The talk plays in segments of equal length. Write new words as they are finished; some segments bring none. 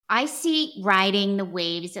I see riding the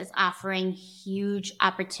waves as offering huge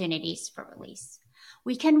opportunities for release.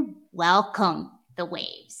 We can welcome the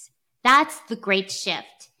waves. That's the great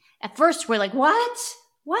shift. At first, we're like, what?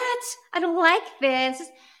 What? I don't like this.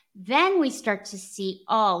 Then we start to see,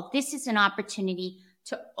 oh, this is an opportunity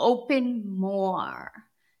to open more,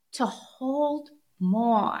 to hold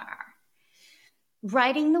more.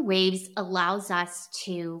 Riding the waves allows us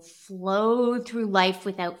to flow through life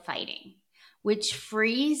without fighting, which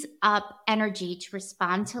frees up energy to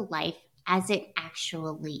respond to life as it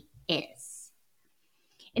actually is.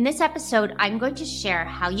 In this episode, I'm going to share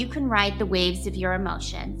how you can ride the waves of your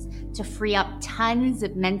emotions to free up tons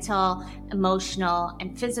of mental, emotional,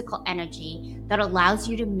 and physical energy that allows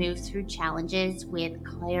you to move through challenges with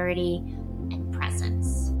clarity and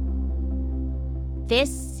presence.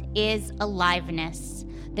 This is Aliveness,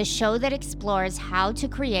 the show that explores how to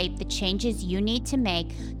create the changes you need to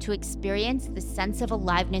make to experience the sense of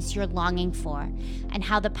aliveness you're longing for, and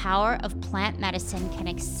how the power of plant medicine can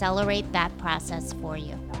accelerate that process for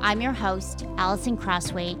you. I'm your host, Allison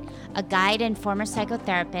Crosswaite, a guide and former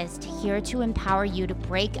psychotherapist, here to empower you to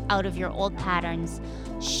break out of your old patterns,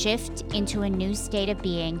 shift into a new state of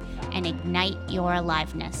being, and ignite your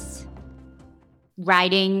aliveness.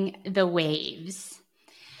 Riding the waves.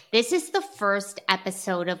 This is the first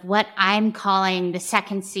episode of what I'm calling the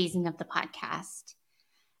second season of the podcast.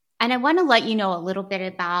 And I want to let you know a little bit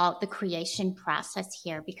about the creation process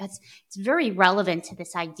here because it's very relevant to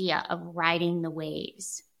this idea of riding the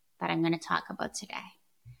waves that I'm going to talk about today.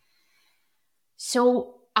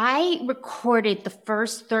 So I recorded the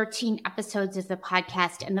first 13 episodes of the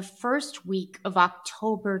podcast in the first week of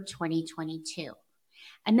October 2022.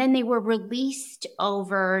 And then they were released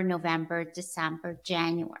over November, December,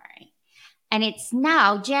 January. And it's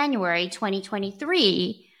now January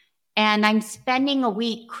 2023, and I'm spending a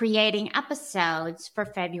week creating episodes for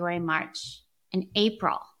February, March, and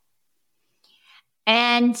April.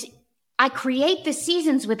 And I create the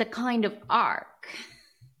seasons with a kind of arc.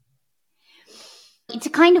 It's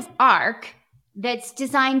a kind of arc that's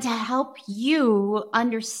designed to help you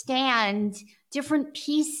understand different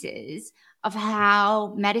pieces of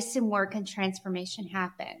how medicine work and transformation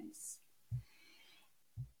happens.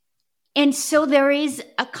 And so there is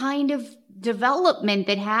a kind of development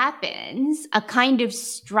that happens, a kind of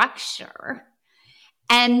structure.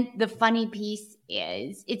 And the funny piece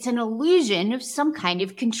is it's an illusion of some kind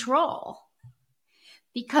of control.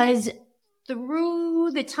 Because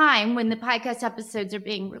through the time when the podcast episodes are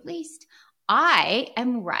being released, I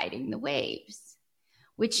am riding the waves,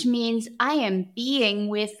 which means I am being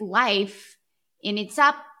with life in its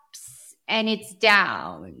ups and its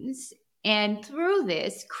downs. And through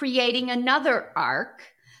this, creating another arc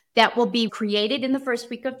that will be created in the first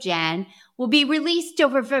week of Jan, will be released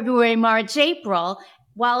over February, March, April,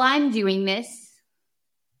 while I'm doing this,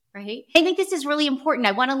 right? I think this is really important.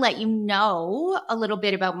 I want to let you know a little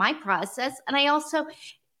bit about my process. And I also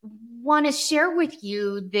want to share with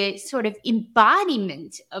you the sort of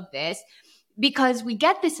embodiment of this, because we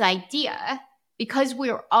get this idea, because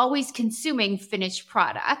we're always consuming finished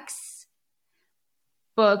products,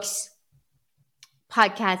 books,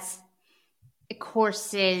 podcasts,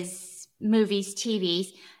 courses, movies, TVs,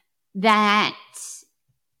 that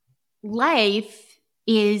life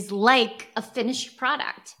is like a finished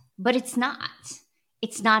product, but it's not.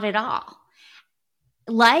 It's not at all.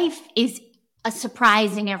 Life is a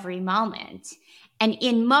surprise in every moment. And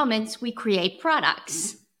in moments, we create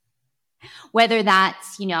products. Whether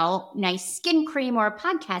that's, nice skin cream or a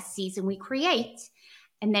podcast season we create,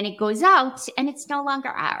 and then it goes out and it's no longer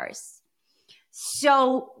ours.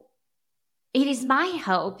 So it is my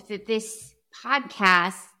hope that this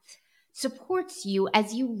podcast supports you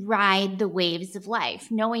as you ride the waves of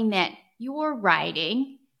life, knowing that you're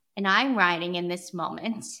riding and I'm riding in this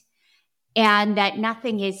moment, and that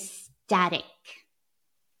nothing is static.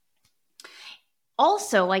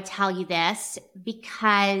 Also, I tell you this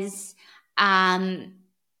because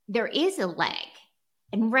there is a lag.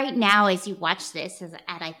 And right now, as you watch this, at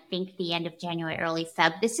I think the end of January, early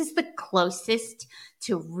Feb, this is the closest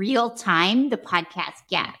to real time the podcast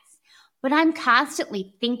gets. But I'm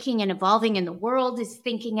constantly thinking and evolving, and the world is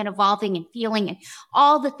thinking and evolving and feeling, and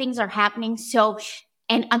all the things are happening.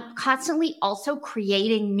 And I'm constantly also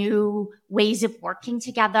creating new ways of working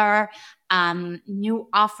together, new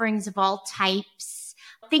offerings of all types.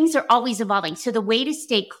 Things are always evolving. So the way to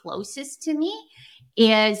stay closest to me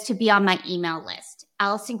is to be on my email list,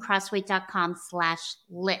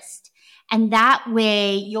 AllisonCrosswaite.com/list. And that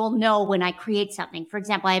way you'll know when I create something. For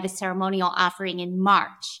example, I have a ceremonial offering in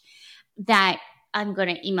March that I'm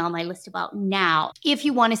going to email my list about now. If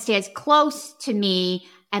you want to stay as close to me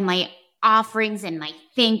and my offerings and my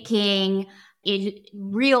thinking in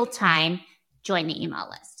real time, join the email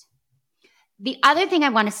list. The other thing I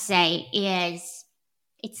want to say is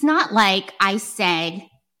it's not like I said,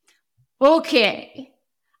 okay,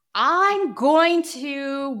 I'm going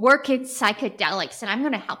to work in psychedelics and I'm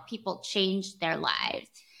going to help people change their lives.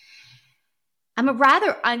 I'm a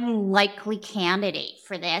rather unlikely candidate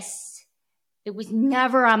for this. It was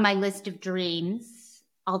never on my list of dreams,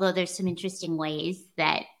 although there's some interesting ways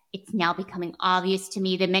that it's now becoming obvious to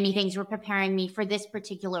me that many things were preparing me for this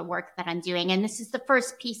particular work that I'm doing. And this is the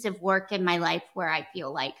first piece of work in my life where I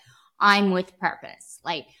feel like I'm with purpose,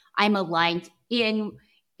 like I'm aligned in,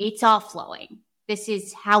 it's all flowing. This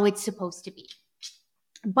is how it's supposed to be.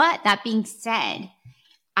 But that being said,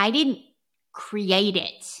 I didn't create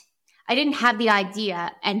it. I didn't have the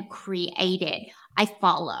idea and create it. I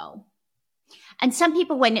follow. And some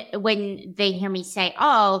people, when they hear me say,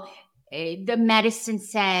 oh, the medicine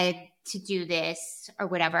said to do this or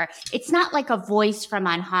whatever, it's not like a voice from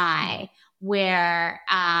on high where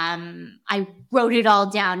I wrote it all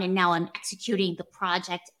down and now I'm executing the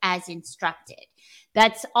project as instructed.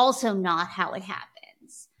 That's also not how it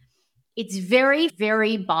happens. It's very,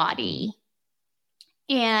 very body.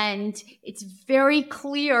 And it's very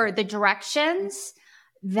clear the directions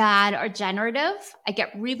that are generative. I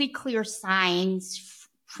get really clear signs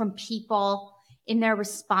from people in their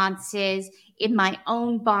responses, in my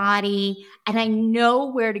own body, and I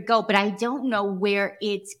know where to go, but I don't know where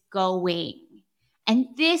it's going. And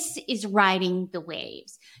this is riding the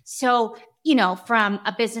waves. So, from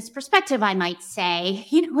a business perspective, I might say,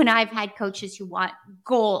 when I've had coaches who want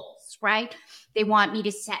goals, right? They want me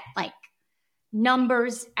to set like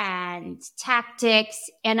numbers and tactics.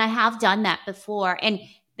 And I have done that before. And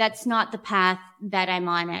that's not the path that I'm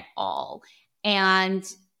on at all. And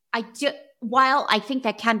while I think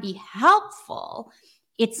that can be helpful,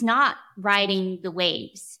 it's not riding the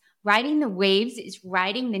waves. Riding the waves is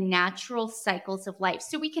riding the natural cycles of life.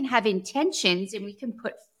 So we can have intentions and we can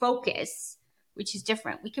put focus, which is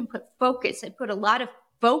different. We can put focus. I put a lot of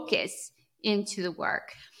focus into the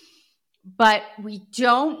work. But we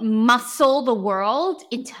don't muscle the world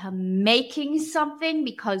into making something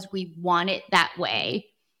because we want it that way.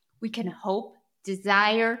 We can hope,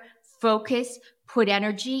 desire, focus, put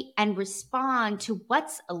energy, and respond to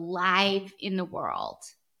what's alive in the world.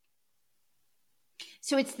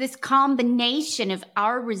 So it's this combination of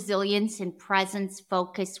our resilience and presence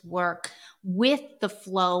focus work with the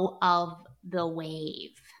flow of the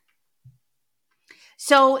wave.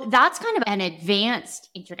 So that's kind of an advanced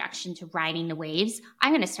introduction to riding the waves.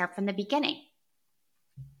 I'm going to start from the beginning.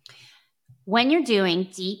 When you're doing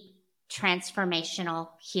deep transformational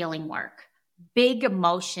healing work, big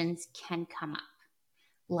emotions can come up,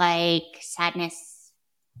 like sadness,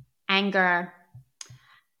 anger,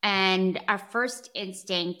 and our first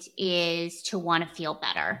instinct is to want to feel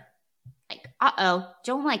better. Like,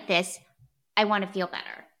 don't like this. I want to feel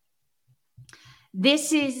better.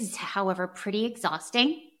 This is, however, pretty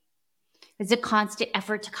exhausting. It's a constant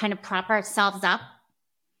effort to kind of prop ourselves up.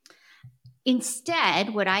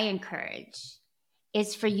 Instead, what I encourage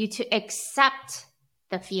is for you to accept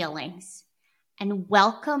the feelings and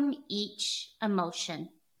welcome each emotion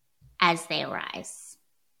as they arise.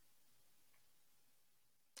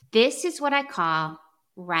 This is what I call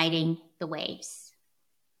riding the waves.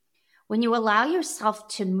 When you allow yourself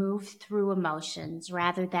to move through emotions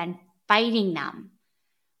rather than fighting them,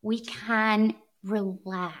 we can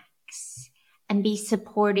relax and be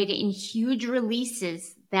supported in huge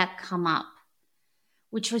releases that come up,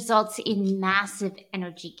 which results in massive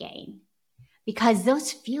energy gain. Because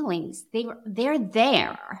those feelings, they're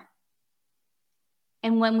there.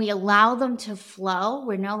 And when we allow them to flow,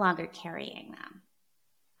 we're no longer carrying them.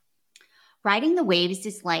 Riding the waves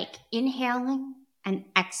is like inhaling and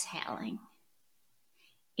exhaling,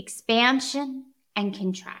 expansion and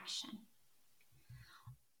contraction.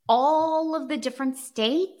 All of the different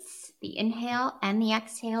states, the inhale and the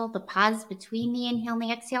exhale, the pause between the inhale and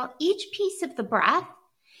the exhale, each piece of the breath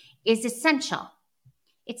is essential.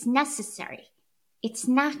 It's necessary. It's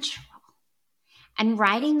natural. And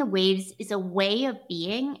riding the waves is a way of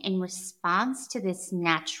being in response to this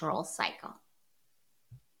natural cycle.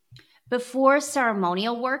 Before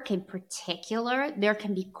ceremonial work in particular, there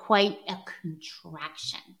can be quite a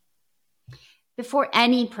contraction. Before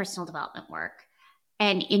any personal development work,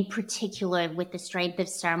 and in particular with the strength of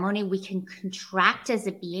ceremony, we can contract as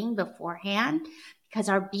a being beforehand because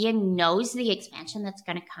our being knows the expansion that's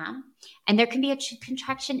going to come. And there can be a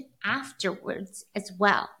contraction afterwards as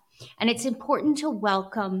well. And it's important to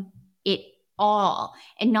welcome it all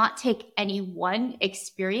and not take any one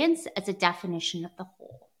experience as a definition of the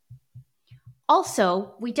whole.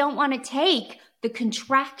 Also, we don't want to take the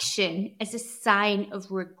contraction as a sign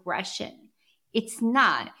of regression. It's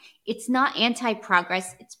not. It's not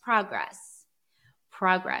anti-progress, it's progress.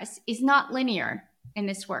 Progress is not linear in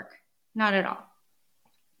this work, not at all.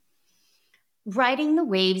 Riding the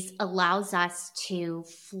waves allows us to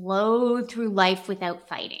flow through life without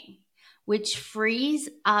fighting, which frees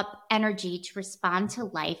up energy to respond to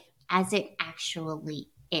life as it actually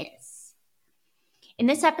is. In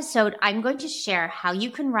this episode, I'm going to share how you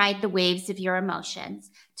can ride the waves of your emotions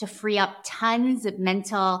to free up tons of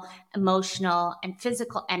mental, emotional, and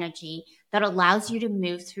physical energy that allows you to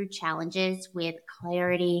move through challenges with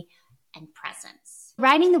clarity and presence.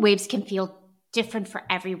 Riding the waves can feel different for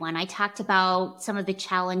everyone. I talked about some of the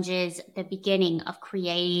challenges at the beginning of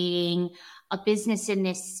creating a business in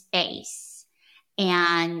this space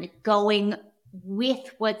and going with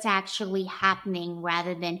what's actually happening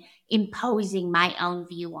rather than imposing my own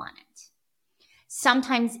view on it.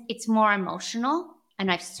 Sometimes it's more emotional, and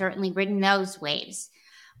I've certainly ridden those waves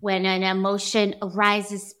when an emotion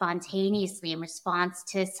arises spontaneously in response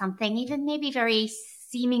to something even maybe very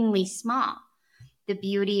seemingly small. The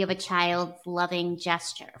beauty of a child's loving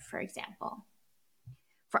gesture, for example.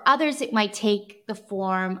 For others, it might take the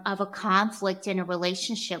form of a conflict in a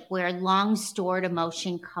relationship where long-stored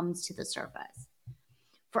emotion comes to the surface.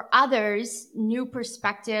 For others, new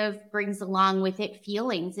perspective brings along with it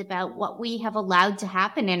feelings about what we have allowed to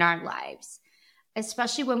happen in our lives,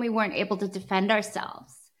 especially when we weren't able to defend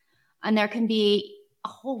ourselves. And there can be a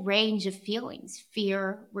whole range of feelings,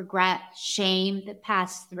 fear, regret, shame that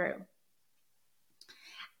pass through.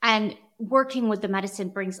 And working with the medicine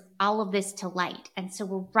brings all of this to light. And so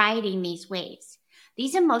we're riding these waves.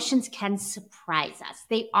 These emotions can surprise us.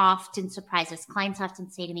 They often surprise us. Clients often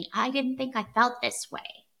say to me, I didn't think I felt this way.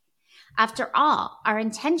 After all, our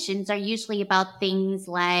intentions are usually about things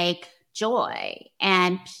like joy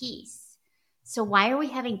and peace. So why are we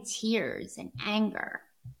having tears and anger?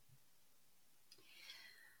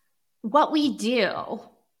 What we do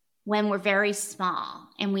when we're very small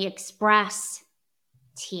and we express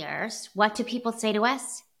tears, what do people say to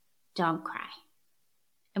us? Don't cry.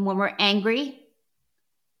 And when we're angry,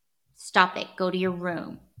 stop it, go to your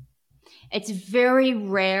room. It's very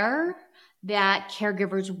rare that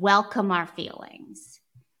caregivers welcome our feelings,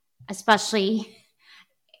 especially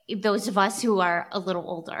those of us who are a little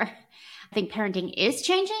older. I think parenting is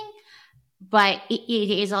changing, but it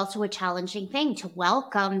is also a challenging thing to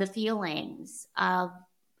welcome the feelings of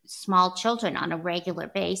small children on a regular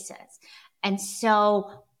basis. And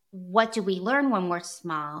so what do we learn when we're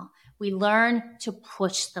small? We learn to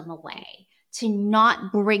push them away, to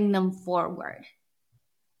not bring them forward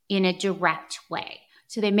in a direct way.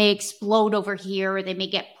 So they may explode over here or they may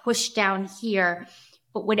get pushed down here.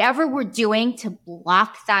 But whatever we're doing to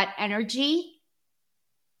block that energy,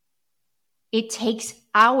 it takes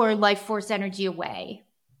our life force energy away.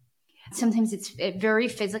 Sometimes it's very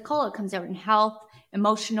physical. It comes out in health,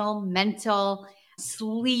 emotional, mental,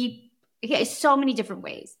 sleep. Okay, so many different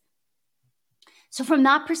ways. So from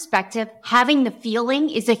that perspective, having the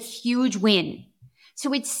feeling is a huge win.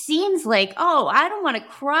 So it seems like, oh, I don't want to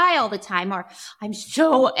cry all the time, or I'm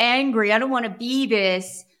so angry. I don't want to be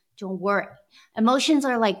this. Don't worry. Emotions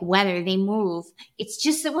are like weather. They move. It's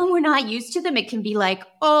just that when we're not used to them, it can be like,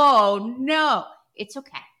 oh no, it's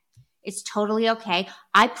okay. It's totally okay.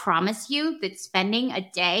 I promise you that spending a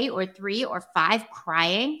day or 3 or 5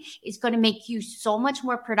 crying is going to make you so much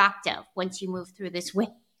more productive once you move through this wave.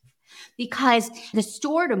 Because the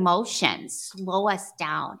stored emotions slow us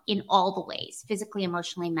down in all the ways, physically,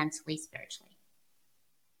 emotionally, mentally, spiritually.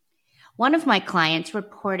 One of my clients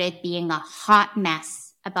reported being a hot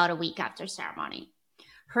mess about a week after ceremony.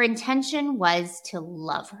 Her intention was to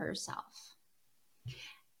love herself.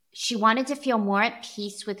 She wanted to feel more at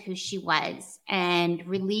peace with who she was and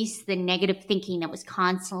release the negative thinking that was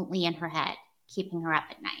constantly in her head, keeping her up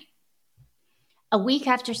at night. A week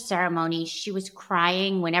after ceremony, she was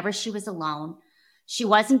crying whenever she was alone. She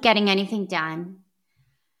wasn't getting anything done.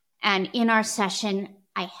 And in our session,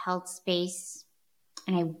 I held space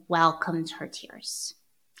and I welcomed her tears.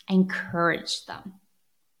 I encouraged them.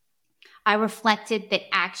 I reflected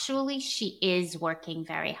that actually she is working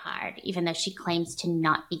very hard, even though she claims to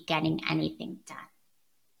not be getting anything done.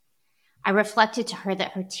 I reflected to her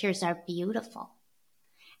that her tears are beautiful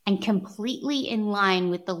and completely in line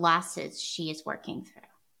with the losses she is working through.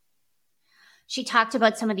 She talked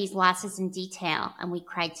about some of these losses in detail, and we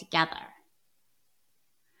cried together.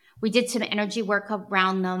 We did some energy work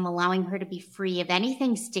around them, allowing her to be free of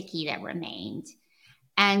anything sticky that remained.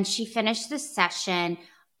 And she finished the session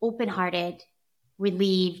open-hearted,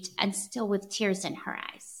 relieved, and still with tears in her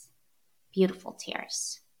eyes. Beautiful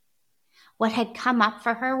tears. What had come up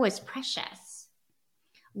for her was precious.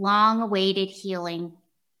 Long-awaited healing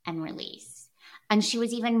and release. And she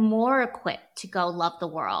was even more equipped to go love the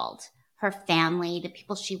world, her family, the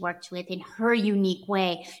people she worked with in her unique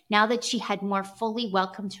way, now that she had more fully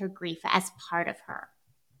welcomed her grief as part of her.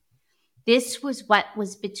 This was what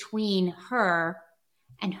was between her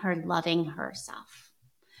and her loving herself,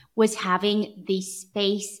 was having the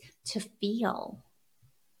space to feel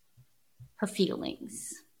her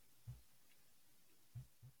feelings.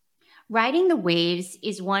 Riding the waves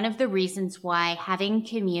is one of the reasons why having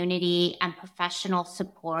community and professional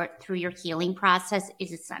support through your healing process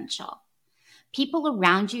is essential. People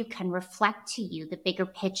around you can reflect to you the bigger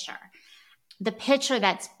picture, the picture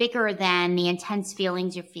that's bigger than the intense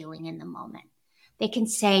feelings you're feeling in the moment. They can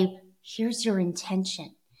say, here's your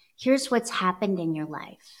intention. Here's what's happened in your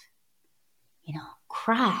life.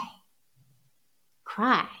 Cry.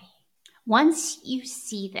 Once you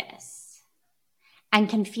see this and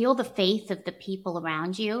can feel the faith of the people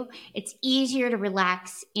around you, it's easier to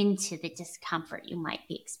relax into the discomfort you might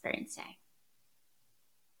be experiencing.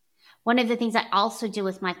 One of the things I also do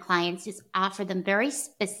with my clients is offer them very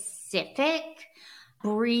specific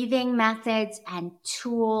breathing methods and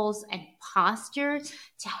tools and postures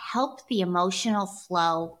to help the emotional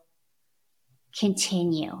flow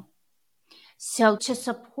continue. So to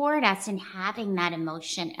support us in having that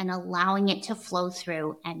emotion and allowing it to flow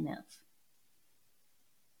through and move.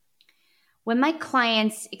 When my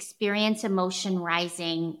clients experience emotion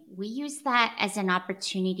rising, we use that as an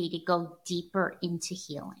opportunity to go deeper into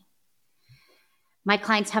healing. My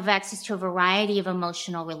clients have access to a variety of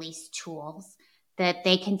emotional release tools that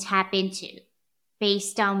they can tap into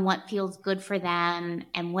based on what feels good for them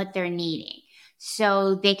and what they're needing.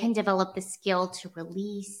 So they can develop the skill to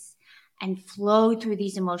release and flow through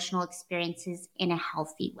these emotional experiences in a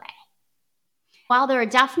healthy way. While there are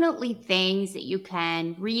definitely things that you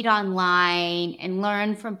can read online and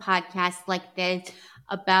learn from podcasts like this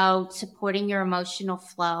about supporting your emotional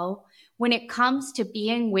flow, when it comes to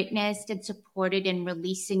being witnessed and supported in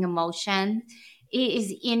releasing emotion, it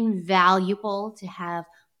is invaluable to have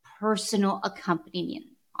personal accompaniment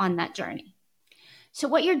on that journey. So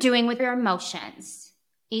what you're doing with your emotions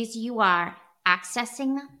is you are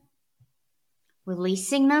accessing them,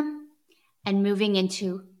 releasing them, and moving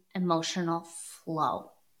into emotional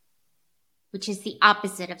flow, which is the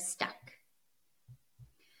opposite of stuck.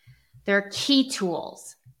 There are key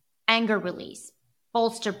tools: anger release,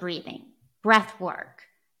 bolster breathing, breath work,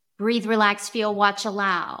 breathe, relax, feel, watch,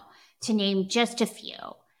 allow, to name just a few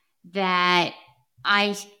that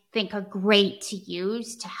I think are great to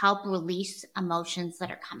use to help release emotions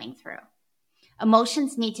that are coming through.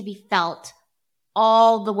 Emotions need to be felt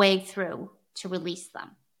all the way through to release them.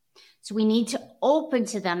 So we need to open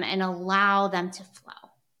to them and allow them to flow.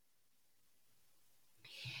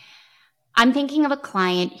 I'm thinking of a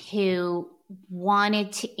client who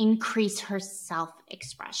wanted to increase her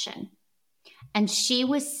self-expression. And she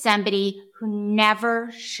was somebody who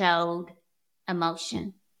never showed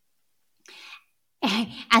emotion.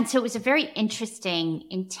 And so it was a very interesting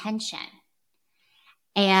intention.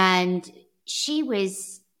 And she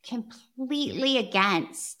was completely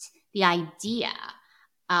against the idea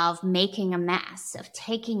of making a mess, of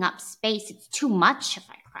taking up space. It's too much if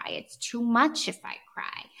I cry. It's too much if I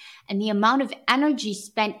cry. And the amount of energy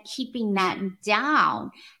spent keeping that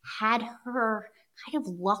down had her kind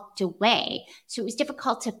of locked away. So it was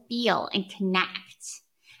difficult to feel and connect.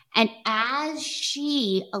 And as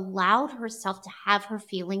she allowed herself to have her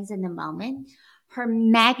feelings in the moment, her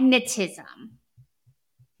magnetism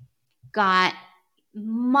got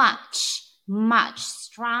much, much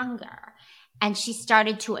stronger. And she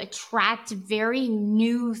started to attract very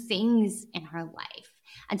new things in her life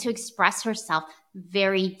and to express herself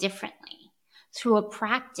very differently through a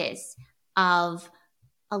practice of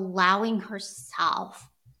allowing herself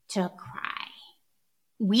to cry.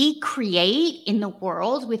 We create in the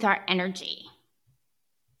world with our energy.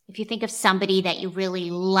 If you think of somebody that you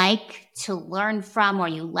really like to learn from, or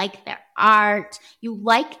you like their art, you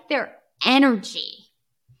like their energy.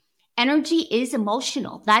 Energy is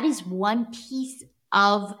emotional. That is one piece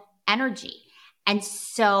of energy. And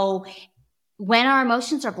so when our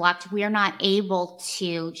emotions are blocked, we are not able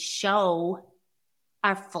to show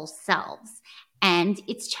our full selves. And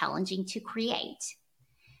it's challenging to create.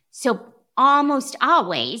 So almost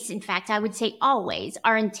always, in fact, I would say always,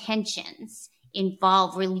 our intentions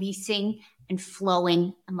involve releasing and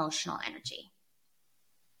flowing emotional energy.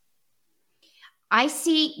 I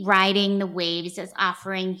see riding the waves as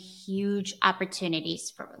offering huge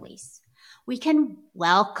opportunities for release. We can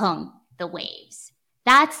welcome the waves.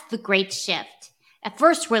 That's the great shift. At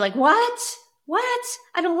first, we're like, what? What?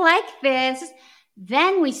 I don't like this.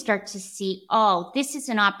 Then we start to see, oh, this is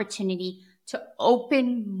an opportunity to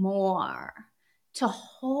open more, to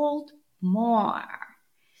hold more.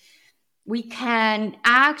 We can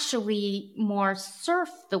actually more surf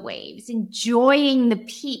the waves, enjoying the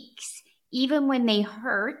peaks, even when they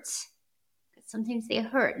hurt. Sometimes they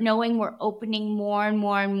hurt, knowing we're opening more and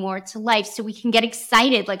more and more to life. So we can get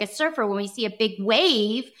excited like a surfer when we see a big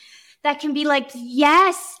wave that can be like,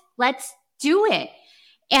 yes, let's do it.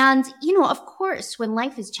 And, of course, when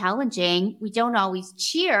life is challenging, we don't always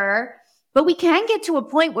cheer, but we can get to a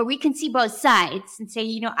point where we can see both sides and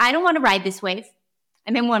say, I don't want to ride this wave.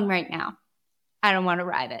 I'm in one right now. I don't want to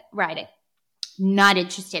ride it. Not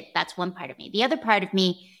interested. That's one part of me. The other part of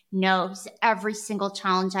me knows every single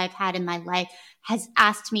challenge I've had in my life has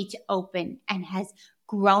asked me to open and has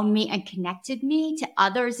grown me and connected me to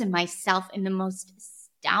others and myself in the most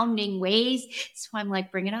astounding ways. So I'm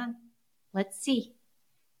like, bring it on. Let's see.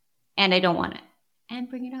 And I don't want it. And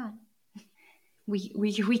bring it on.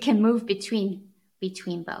 We can move between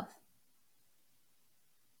both.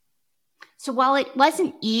 So while it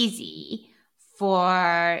wasn't easy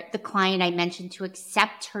for the client I mentioned to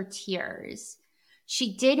accept her tears,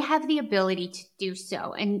 she did have the ability to do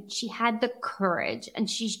so, and she had the courage, and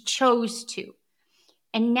she chose to.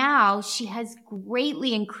 And now she has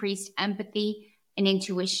greatly increased empathy and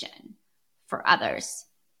intuition for others.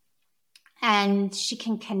 And she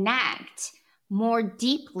can connect more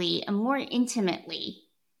deeply and more intimately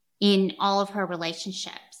in all of her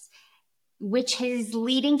relationships, which is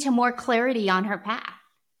leading to more clarity on her path.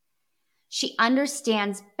 She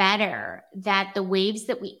understands better that the waves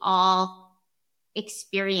that we all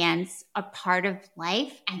experience are part of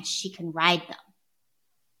life and she can ride them.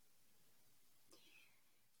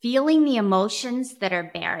 Feeling the emotions that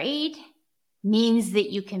are buried means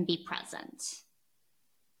that you can be present.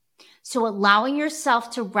 So allowing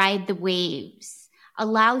yourself to ride the waves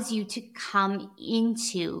allows you to come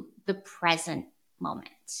into the present moment.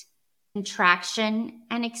 Contraction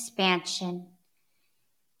and expansion.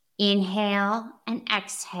 Inhale and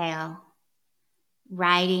exhale.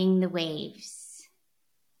 Riding the waves.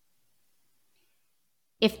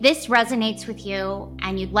 If this resonates with you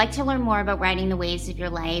and you'd like to learn more about riding the waves of your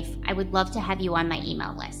life, I would love to have you on my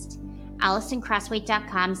email list.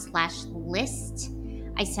 AllisonCrossway.com/list.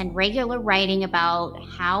 I send regular writing about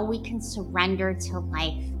how we can surrender to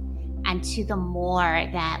life and to the more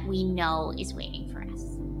that we know is waiting for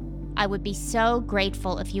us. I would be so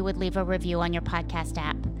grateful if you would leave a review on your podcast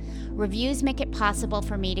app. Reviews make it possible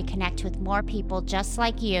for me to connect with more people just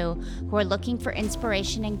like you who are looking for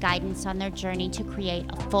inspiration and guidance on their journey to create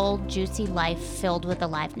a full, juicy life filled with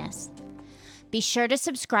aliveness. Be sure to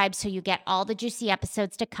subscribe so you get all the juicy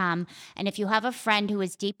episodes to come. And if you have a friend who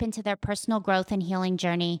is deep into their personal growth and healing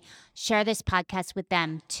journey, share this podcast with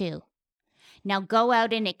them too. Now go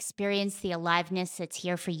out and experience the aliveness that's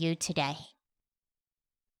here for you today.